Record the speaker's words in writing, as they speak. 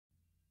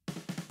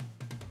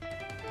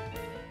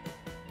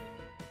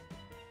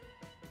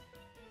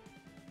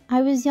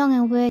I was young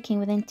and working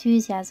with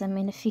enthusiasm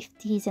in the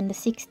 50s and the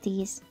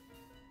 60s.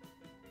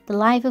 The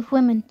life of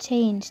women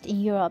changed in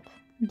Europe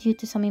due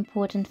to some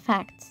important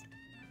facts.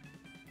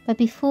 But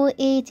before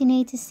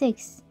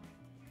 1886,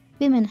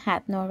 women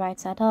had no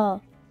rights at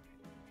all.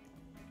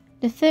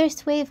 The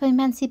first wave of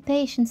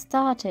emancipation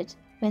started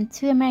when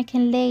two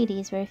American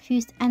ladies were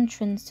refused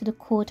entrance to the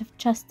Court of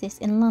Justice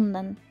in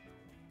London.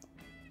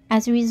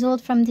 As a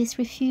result from this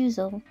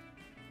refusal,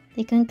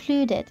 they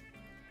concluded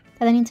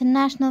that an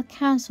international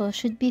council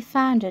should be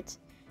founded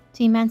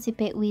to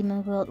emancipate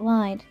women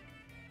worldwide.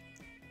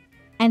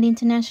 And the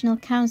International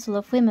Council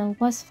of Women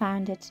was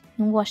founded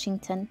in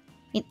Washington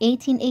in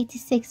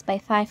 1886 by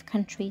 5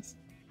 countries,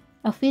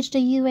 of which the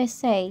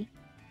USA,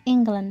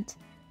 England,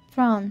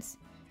 France,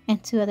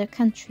 and 2 other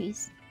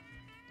countries.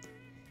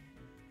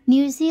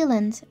 New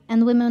Zealand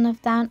and women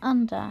of Down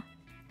Under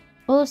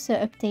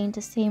also obtained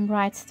the same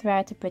rights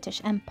throughout the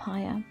British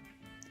Empire.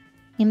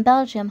 In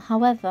Belgium,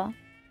 however,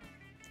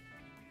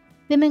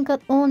 women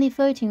got only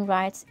voting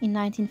rights in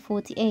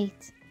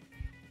 1948.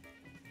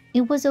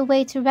 It was a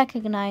way to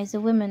recognize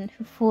the women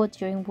who fought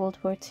during World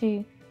War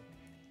II.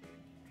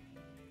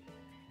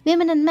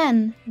 Women and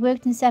men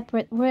worked in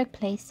separate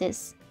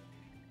workplaces.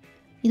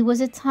 It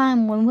was a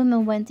time when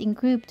women went in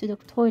groups to the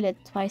toilet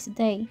twice a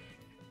day.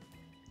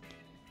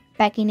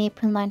 Back in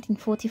April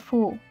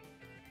 1944,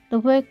 the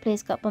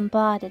workplace got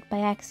bombarded by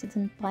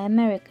accident by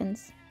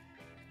Americans.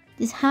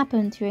 This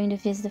happened during the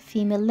visit of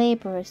female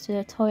laborers to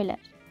the toilet.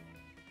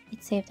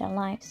 It saved their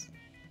lives.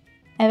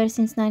 Ever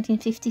since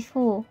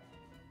 1954,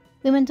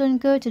 women don't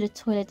go to the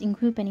toilet in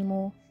group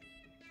anymore.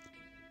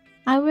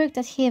 I worked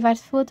at Heerwaard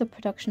photo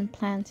production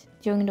plant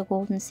during the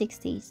golden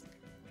 60s.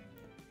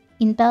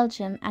 In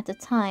Belgium at the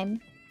time,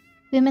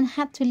 women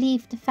had to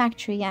leave the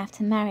factory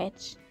after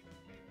marriage,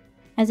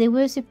 as they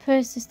were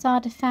supposed to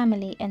start a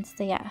family and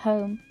stay at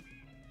home,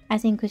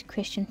 as in good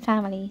Christian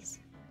families.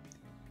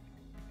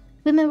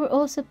 Women were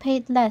also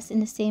paid less in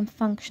the same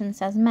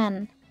functions as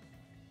men.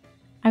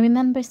 I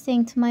remember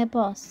saying to my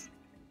boss,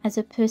 as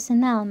a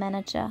personnel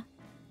manager,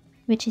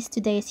 which is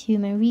today's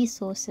human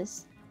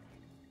resources,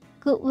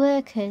 good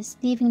workers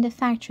leaving the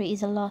factory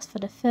is a loss for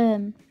the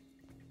firm,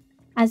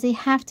 as they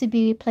have to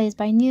be replaced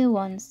by new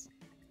ones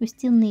who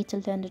still need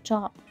to learn the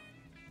job.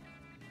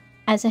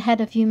 As a head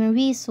of human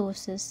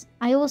resources,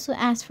 I also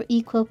asked for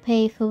equal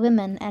pay for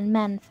women and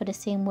men for the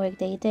same work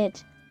they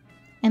did,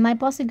 and my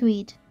boss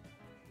agreed.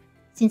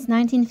 Since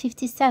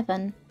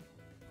 1957,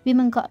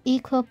 women got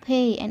equal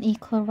pay and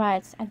equal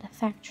rights at the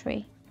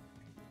factory.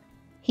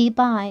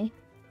 Hereby,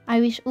 I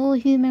wish all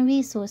human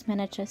resource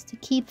managers to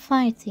keep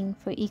fighting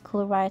for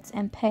equal rights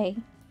and pay.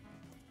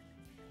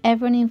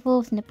 Everyone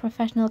involved in the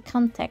professional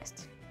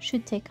context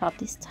should take up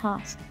this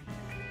task.